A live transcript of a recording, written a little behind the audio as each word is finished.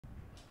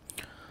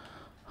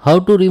How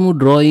to remove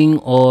drawing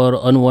or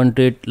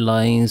unwanted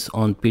lines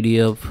on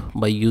PDF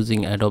by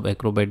using Adobe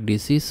Acrobat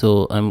DC.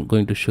 So I'm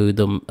going to show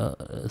you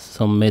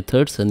some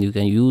methods and you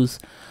can use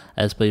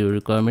as per your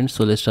requirements.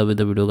 So let's start with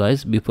the video,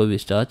 guys. Before we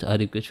start, I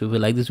request you, if you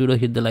like this video,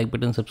 hit the like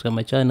button, subscribe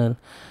my channel,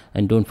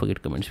 and don't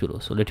forget comments below.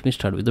 So let me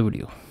start with the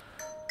video.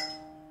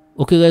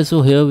 Okay guys,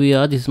 so here we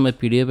are. This is my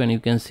PDF and you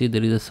can see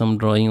there is some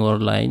drawing or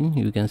line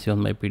you can see on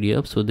my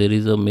PDF. So there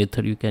is a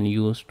method you can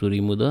use to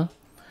remove the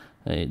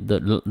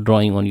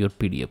drawing on your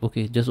PDF.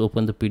 Okay, just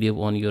open the PDF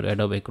on your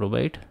Adobe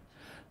Acrobat.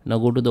 Now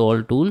go to the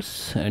all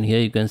tools and here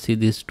you can see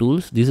these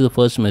tools. This is the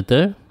first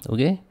method.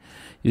 Okay,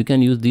 you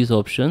can use this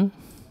option,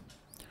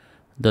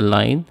 the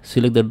line,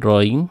 select the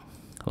drawing.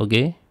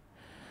 Okay,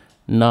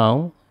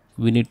 now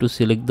we need to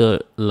select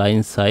the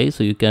line size,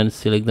 so you can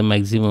select the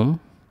maximum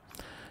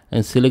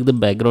and select the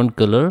background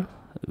color.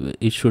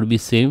 It should be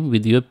same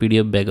with your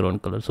PDF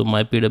background color. So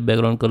my PDF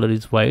background color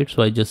is white,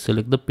 so I just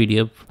select the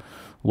PDF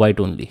white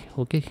only.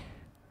 Okay,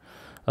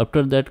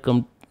 after that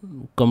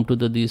come to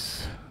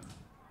this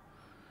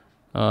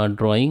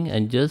drawing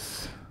and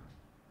just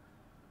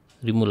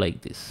remove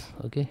like this.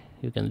 Okay,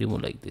 you can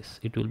remove like this,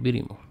 it will be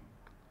removed.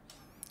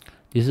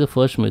 This is the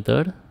first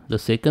method. The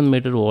second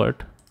method,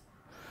 what,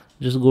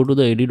 just go to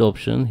the edit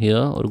option here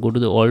or go to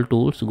the all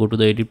tools, go to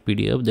the edit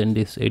PDF, then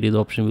this edit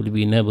option will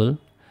be enabled.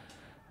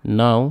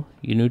 Now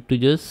you need to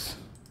just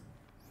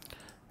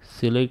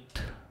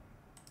select,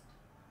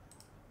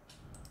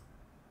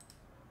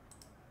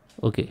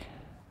 okay,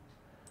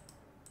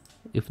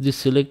 if this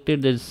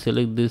selected, then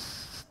select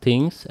these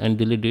things and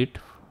delete it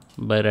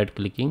by right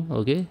clicking.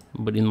 Okay,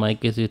 but in my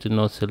case it is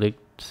not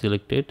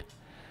selected,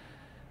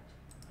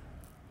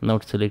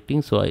 not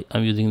selecting, so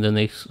I'm using the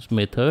next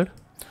method.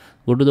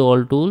 Go to the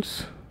all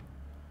tools,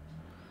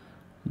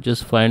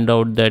 just find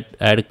out that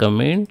add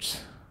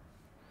comments,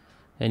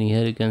 and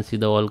here you can see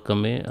the all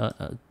comment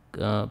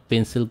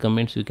pencil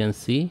comments you can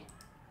see,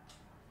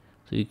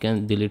 so you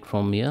can delete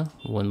from here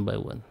one by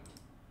one.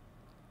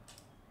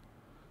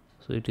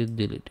 So it is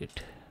deleted,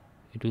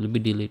 it will be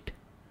deleted.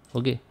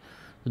 Okay,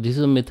 so this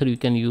is a method you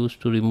can use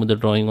to remove the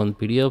drawing on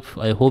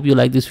PDF. I hope you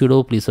like this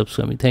video. Please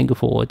subscribe me. Thank you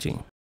for watching.